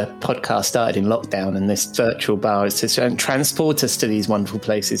 this is a podcast started in lockdown, and this virtual bar is to transport us to these wonderful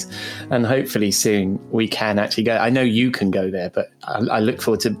places. And hopefully soon we can actually go. I know you can go there, but I look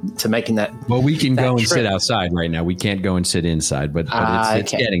forward to making that. Well, we can go and sit outside right now. We can't go and sit inside, but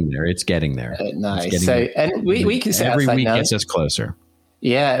it's getting there. It's getting there. Nice. And we can sit every outside week now. Gets us closer.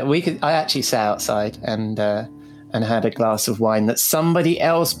 Yeah, we could. I actually sat outside and had a glass of wine that somebody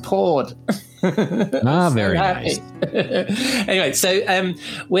else poured. Very nice. Anyway, so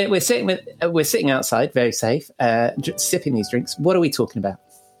we're sitting outside, very safe, sipping these drinks. What are we talking about?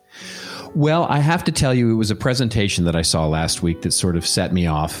 Well, I have to tell you, it was a presentation that I saw last week that sort of set me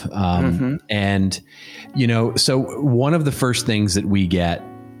off. And, so one of the first things that we get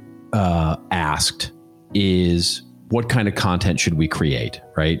asked is, what kind of content should we create?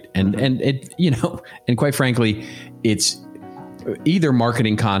 Right. And it, and quite frankly, it's either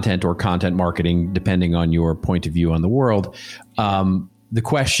marketing content or content marketing, depending on your point of view on the world. The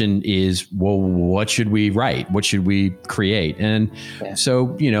question is, well, what should we write? What should we create? And so,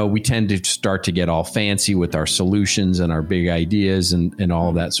 we tend to start to get all fancy with our solutions and our big ideas and all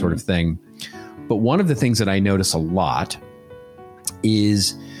of that sort of thing. But one of the things that I notice a lot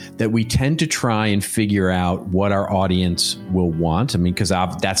is that we tend to try and figure out what our audience will want. I mean, because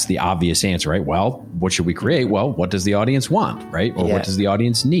that's the obvious answer, right? Well, what should we create? Well, what does the audience want, right? Or what does the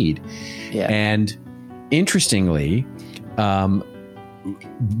audience need? Yeah. And interestingly, I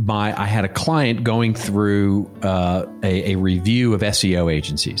had a client going through a review of SEO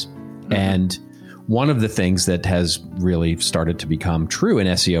agencies. And one of the things that has really started to become true in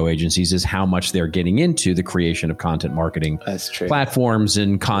SEO agencies is how much they're getting into the creation of content marketing platforms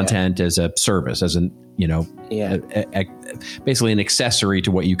and content as a service, as basically an accessory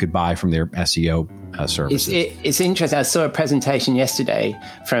to what you could buy from their SEO services. It's interesting. I saw a presentation yesterday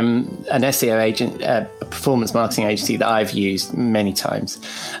from an SEO agent, a performance marketing agency that I've used many times.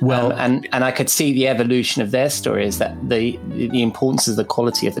 Well, and I could see the evolution of their story is that the importance of the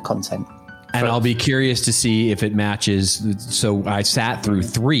quality of the content. And I'll be curious to see if it matches. So I sat through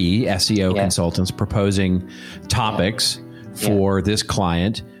 3 SEO consultants proposing topics for this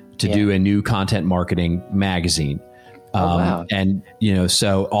client to do a new content marketing magazine. And,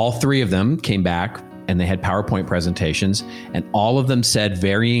 so all 3 of them came back and they had PowerPoint presentations, and all of them said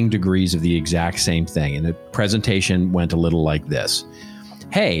varying degrees of the exact same thing. And the presentation went a little like this.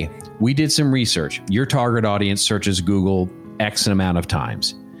 Hey, we did some research. Your target audience searches Google X amount of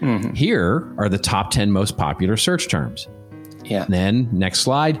times. Mm-hmm. Here are the top 10 most popular search terms. Yeah. Then next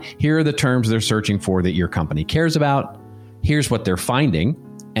slide, here are the terms they're searching for that your company cares about. Here's what they're finding,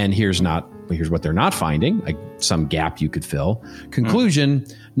 and here's what they're not finding, like some gap you could fill. Conclusion,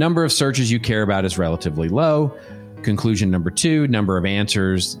 number of searches you care about is relatively low. Conclusion number 2, number of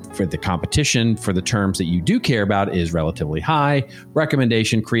answers for the competition for the terms that you do care about is relatively high.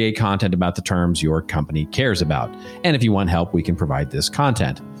 Recommendation, create content about the terms your company cares about. And if you want help, we can provide this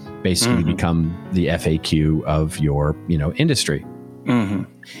content. Basically become the FAQ of your, industry. Mm-hmm.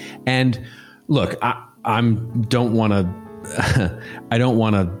 And look, I don't want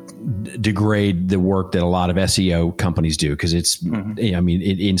to degrade the work that a lot of SEO companies do, because it's,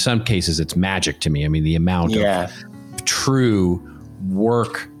 in some cases it's magic to me. I mean, the amount of true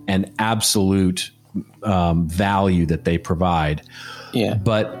work and absolute value that they provide. Yeah.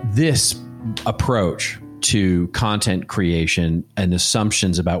 But this approach to content creation and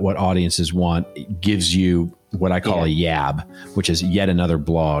assumptions about what audiences want gives you what I call a YAB, which is yet another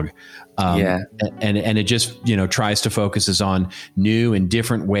blog. And it just, tries to focuses on new and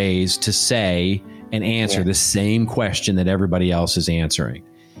different ways to say and answer the same question that everybody else is answering.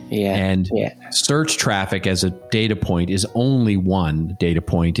 Yeah. And search traffic as a data point is only one data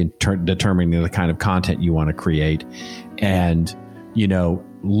point in determining the kind of content you want to create. And,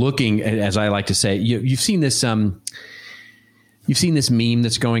 looking, as I like to say, you've seen this meme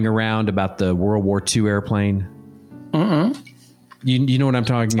that's going around about the World War II airplane. You know what I'm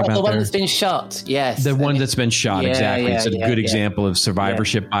talking about? The one that's been shot. Yes. The one that's been shot. Exactly. It's a good example of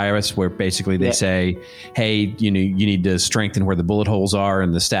survivorship bias, where basically they say, hey, you need to strengthen where the bullet holes are.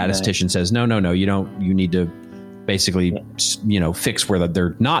 And the statistician says, no, you don't. You need to basically, fix where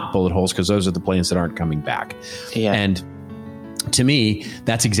they're not bullet holes, because those are the planes that aren't coming back. Yeah. And to me,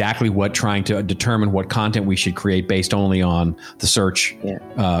 that's exactly what trying to determine what content we should create based only on the search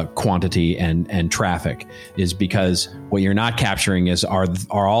quantity and traffic is, because what you're not capturing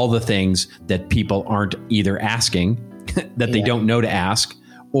are all the things that people aren't either asking that they don't know to ask,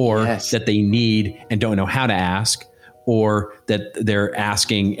 or that they need and don't know how to ask, or that they're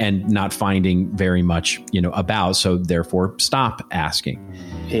asking and not finding very much, about. So therefore stop asking.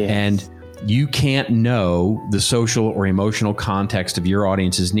 And you can't know the social or emotional context of your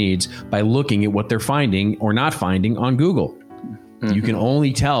audience's needs by looking at what they're finding or not finding on Google. You can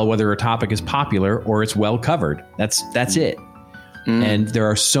only tell whether a topic is popular or it's well covered. That's it. And there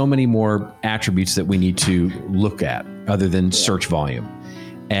are so many more attributes that we need to look at other than search volume.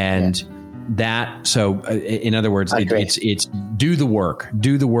 And in other words, it's do the work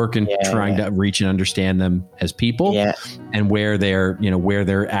in trying to reach and understand them as people, and where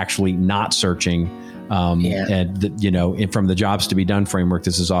they're actually not searching. And from the jobs to be done framework,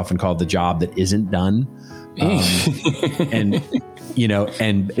 this is often called the job that isn't done.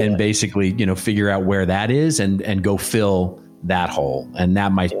 And basically, figure out where that is and go fill that hole, and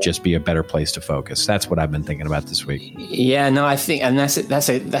that might just be a better place to focus. That's what I've been thinking about this week. Yeah, no, I think, and that's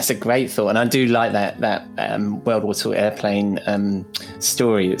a great thought, and I do like that World War II airplane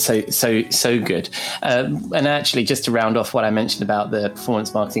story. It's so good. And actually, just to round off what I mentioned about the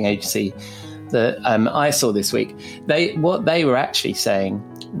performance marketing agency that I saw this week, what they were actually saying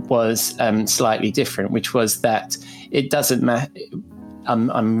was slightly different, which was that it doesn't matter.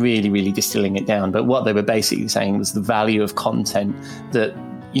 I'm really, really distilling it down. But what they were basically saying was the value of content that,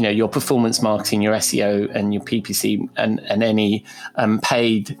 your performance marketing, your SEO and your PPC and any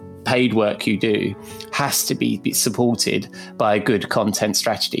paid work you do has to be supported by a good content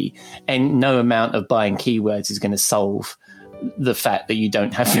strategy. And no amount of buying keywords is going to solve the fact that you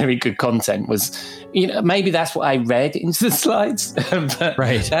don't have very good content. Maybe that's what I read into the slides, but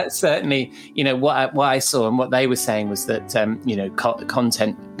that's certainly, what I saw, and what they were saying was that,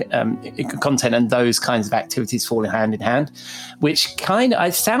 content and those kinds of activities fall hand in hand, which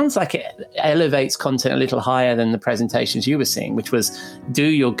it sounds like it elevates content a little higher than the presentations you were seeing, which was do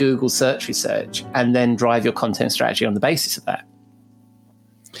your Google search research and then drive your content strategy on the basis of that.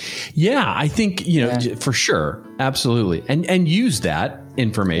 Yeah, I think, for sure. Absolutely. And use that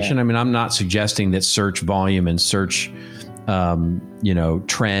information. I mean, I'm not suggesting that search volume and search,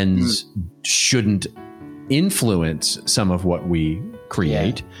 trends shouldn't influence some of what we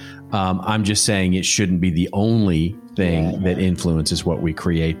create. I'm just saying it shouldn't be the only thing that influences what we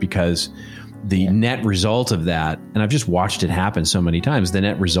create, because the net result of that, and I've just watched it happen so many times, the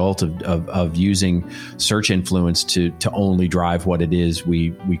net result of using search influence to only drive what it is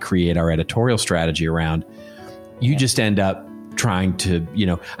we create our editorial strategy around, you just end up trying to,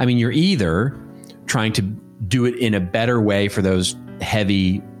 you're either trying to do it in a better way for those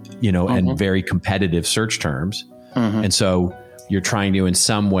heavy, and very competitive search terms. And so you're trying to, in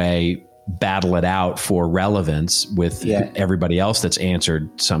some way, battle it out for relevance with everybody else that's answered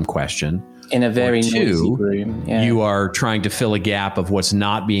some question. In a very noisy room. Yeah. You are trying to fill a gap of what's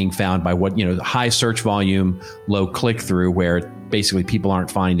not being found by high search volume, low click through, where basically people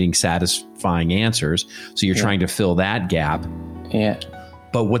aren't finding satisfying answers. So you're trying to fill that gap. Yeah.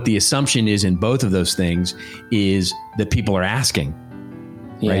 But what the assumption is in both of those things is that people are asking,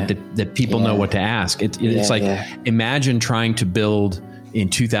 right? That people know what to ask. It's like, imagine trying to build in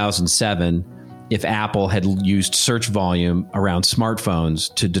 2007 if Apple had used search volume around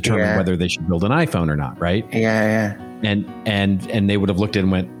smartphones to determine whether they should build an iPhone or not, right? Yeah. And they would have looked at it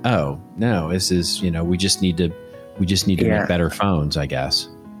and went, oh no, this is, we just need to make better phones, I guess.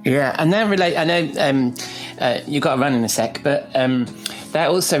 Yeah, and that I know you've got to run in a sec, but that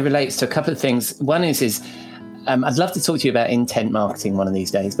also relates to a couple of things. One is I'd love to talk to you about intent marketing one of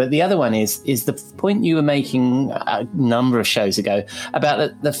these days, but the other one is the point you were making a number of shows ago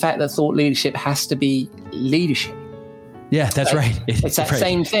about the fact that thought leadership has to be leadership. Yeah, that's right. It's that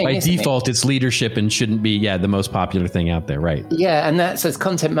same thing. By default, it's leadership and shouldn't be the most popular thing out there, right? Yeah, and that's, as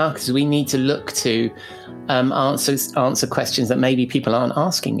content marketers, we need to look to answer questions that maybe people aren't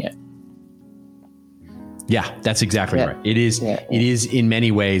asking yet. Yeah, that's exactly right. It is. It is in many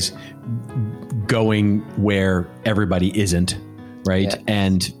ways going where everybody isn't, right?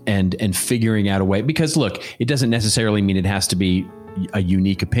 And figuring out a way, because look, it doesn't necessarily mean it has to be a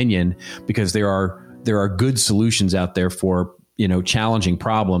unique opinion, because there are good solutions out there for, challenging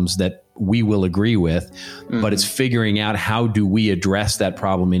problems that we will agree with, but it's figuring out how do we address that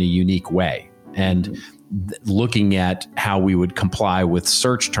problem in a unique way. And looking at how we would comply with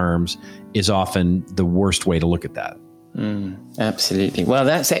search terms is often the worst way to look at that. Absolutely. Well,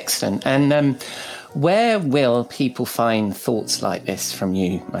 that's excellent. And where will people find thoughts like this from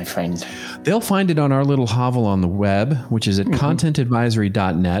you, my friend? They'll find it on our little hovel on the web, which is at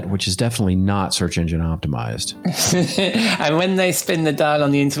contentadvisory.net, which is definitely not search engine optimized. And when they spin the dial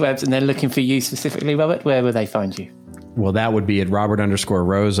on the interwebs and they're looking for you specifically, Robert, where will they find you? Well, that would be at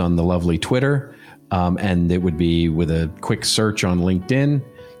Robert_Rose on the lovely Twitter. And it would be with a quick search on LinkedIn,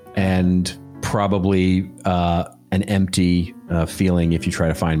 and probably an empty feeling if you try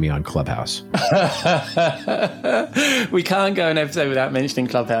to find me on Clubhouse. We can't go an episode without mentioning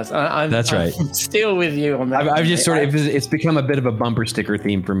Clubhouse. That's right. I'm still with you on that. I've just it's become a bit of a bumper sticker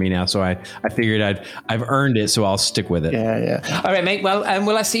theme for me now. So I figured I've earned it, so I'll stick with it. Yeah. All right, mate. Well,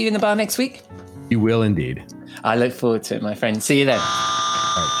 will I see you in the bar next week? You will indeed. I look forward to it, my friend. See you then. All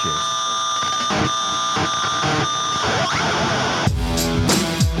right, cheers.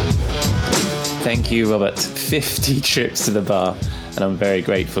 Thank you, Robert. 50 trips to the bar, and I'm very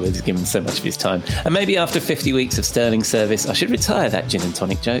grateful that he's given so much of his time. And maybe after 50 weeks of sterling service, I should retire that gin and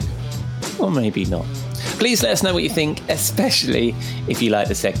tonic joke. Or maybe not. Please let us know what you think, especially if you like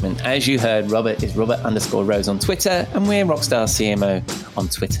the segment. As you heard, Robert is Robert_Rose on Twitter, and we're Rockstar CMO on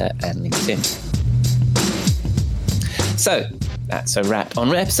Twitter and LinkedIn. So, that's a wrap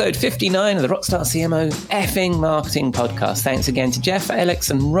on episode 59 of the Rockstar CMO effing marketing podcast. Thanks again to Jeff, Alex,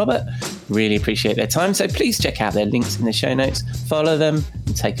 and Robert. Really appreciate their time. So please check out their links in the show notes, follow them,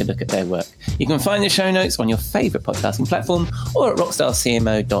 and take a look at their work. You can find the show notes on your favorite podcasting platform or at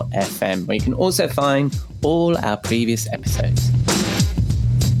rockstarcmo.fm, where you can also find all our previous episodes.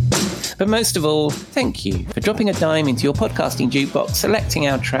 But most of all, thank you for dropping a dime into your podcasting jukebox, selecting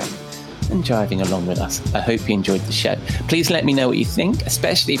our track, and driving along with us. I hope you enjoyed the show. Please let me know what you think,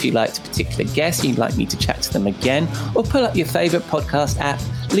 especially if you liked a particular guest, you'd like me to chat to them again, or pull up your favourite podcast app,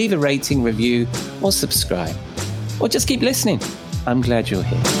 leave a rating, review, or subscribe. Or just keep listening. I'm glad you're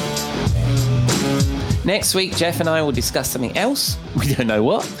here. Next week, Jeff and I will discuss something else. We don't know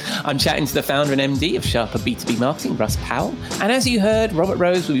what. I'm chatting to the founder and MD of Sharper B2B Marketing, Russ Powell. And as you heard, Robert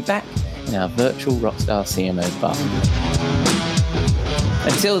Rose will be back in our virtual Rockstar CMO bar.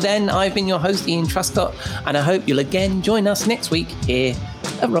 Until then, I've been your host, Ian Truscott, and I hope you'll again join us next week here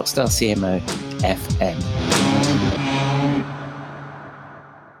at Rockstar CMO FM.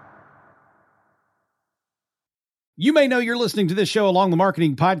 You may know you're listening to this show along the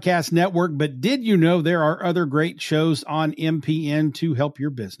Marketing Podcast Network, but did you know there are other great shows on MPN to help your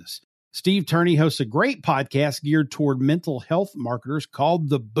business? Steve Turney hosts a great podcast geared toward mental health marketers called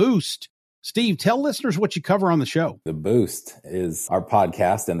The Boost. Steve, tell listeners what you cover on the show. The Boost is our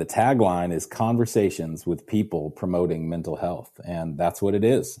podcast, and the tagline is conversations with people promoting mental health. And that's what it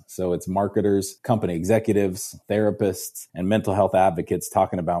is. So it's marketers, company executives, therapists, and mental health advocates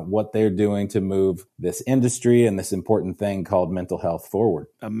talking about what they're doing to move this industry and this important thing called mental health forward.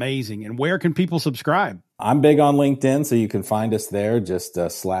 Amazing. And where can people subscribe? I'm big on LinkedIn, so you can find us there, just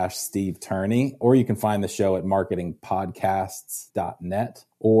 /Steve Turney, or you can find the show at marketingpodcasts.net,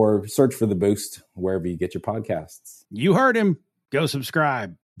 or search for The Boost wherever you get your podcasts. You heard him. Go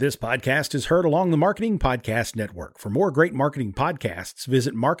subscribe. This podcast is heard along the Marketing Podcast Network. For more great marketing podcasts,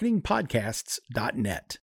 visit marketingpodcasts.net.